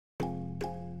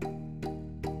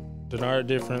Dennard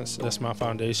Difference, that's my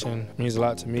foundation. It means a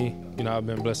lot to me. You know, I've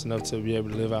been blessed enough to be able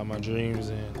to live out my dreams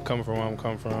and coming from where I'm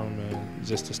coming from and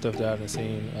just the stuff that I've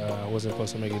seen, I wasn't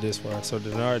supposed to make it this far. So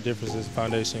Dennard Difference is a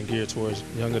foundation geared towards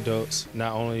young adults,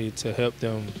 not only to help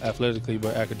them athletically,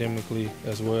 but academically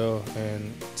as well,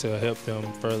 and to help them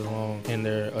further along in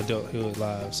their adulthood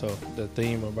lives. So the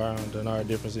theme around Dennard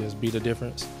Difference is be the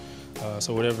difference.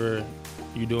 So whatever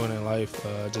you're doing in life,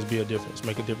 just be a difference.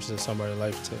 Make a difference in somebody's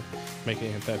life to make an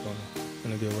impact on them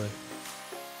in a good way.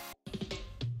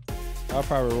 I'll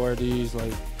probably wear these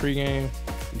like pregame.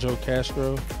 Joe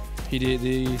Castro, he did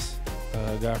these,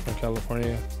 a guy from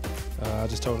California. I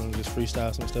just told him to just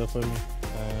freestyle some stuff for me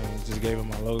and just gave him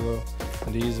my logo.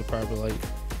 And these are probably like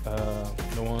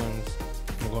the ones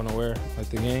I'm gonna wear at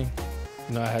the game.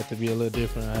 You know, I had to be a little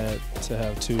different. I had to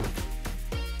have two.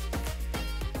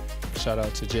 Shout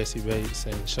out to Jesse Bates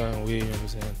and Sean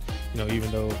Williams, and you know, even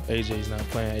though AJ's not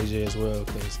playing, AJ as well,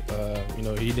 because you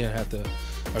know, he didn't have to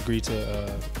agree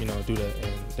to you know, do that,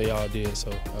 and they all did.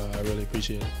 So I really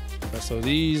appreciate it. So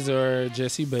these are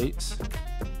Jesse Bates,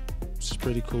 which is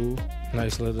pretty cool.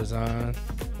 Nice little design.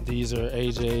 These are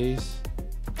AJ's.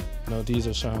 You know, these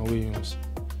are Sean Williams.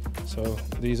 So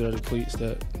these are the cleats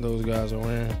that those guys are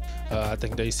wearing. I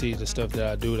think they see the stuff that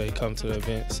I do. They come to the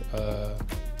events.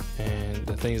 And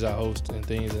the things I host and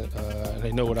things, and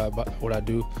they know what I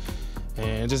do,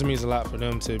 and it just means a lot for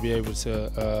them to be able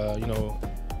to, you know,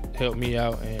 help me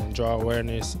out and draw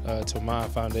awareness to my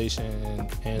foundation,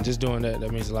 and just doing that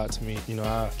means a lot to me. You know,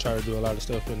 I try to do a lot of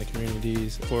stuff in the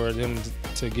communities for them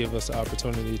to give us the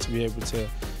opportunity to be able to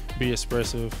be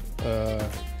expressive,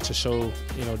 to show,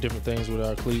 you know, different things with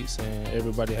our cleats, and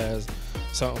everybody has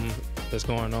something that's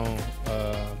going on,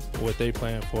 what they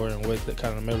plan for and what that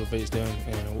kind of motivates them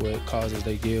and what causes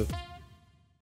they give.